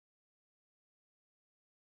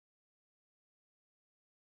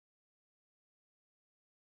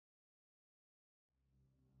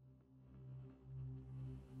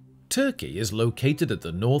Turkey is located at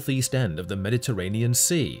the northeast end of the Mediterranean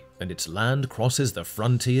Sea, and its land crosses the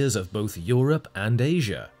frontiers of both Europe and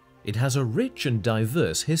Asia. It has a rich and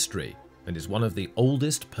diverse history, and is one of the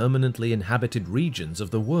oldest permanently inhabited regions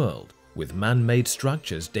of the world, with man-made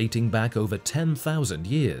structures dating back over 10,000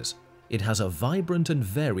 years. It has a vibrant and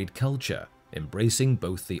varied culture, embracing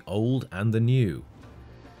both the old and the new.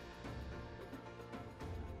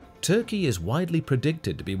 Turkey is widely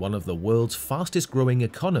predicted to be one of the world's fastest-growing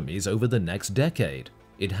economies over the next decade.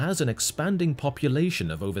 It has an expanding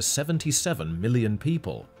population of over 77 million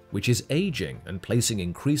people, which is aging and placing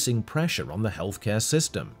increasing pressure on the healthcare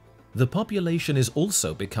system. The population is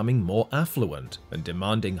also becoming more affluent and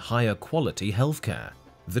demanding higher quality healthcare.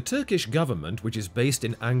 The Turkish government, which is based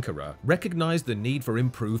in Ankara, recognized the need for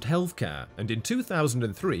improved healthcare and in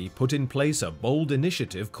 2003 put in place a bold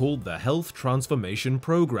initiative called the Health Transformation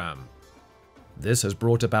Program. This has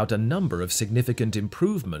brought about a number of significant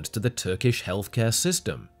improvements to the Turkish healthcare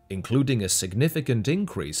system, including a significant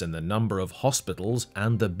increase in the number of hospitals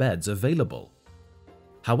and the beds available.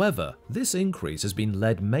 However, this increase has been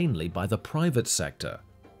led mainly by the private sector.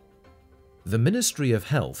 The Ministry of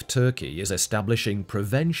Health Turkey is establishing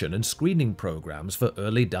prevention and screening programs for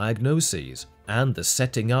early diagnoses and the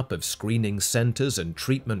setting up of screening centers and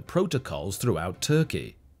treatment protocols throughout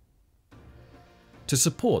Turkey. To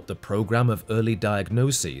support the program of early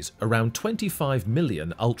diagnoses, around 25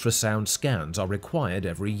 million ultrasound scans are required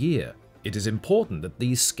every year. It is important that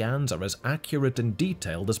these scans are as accurate and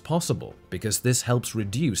detailed as possible, because this helps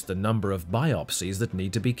reduce the number of biopsies that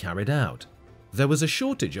need to be carried out. There was a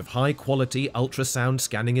shortage of high-quality ultrasound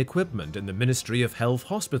scanning equipment in the Ministry of Health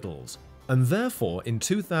hospitals, and therefore in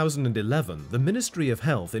 2011 the Ministry of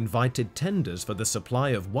Health invited tenders for the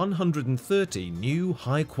supply of 130 new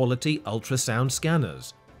high-quality ultrasound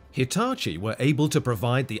scanners. Hitachi were able to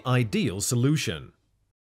provide the ideal solution.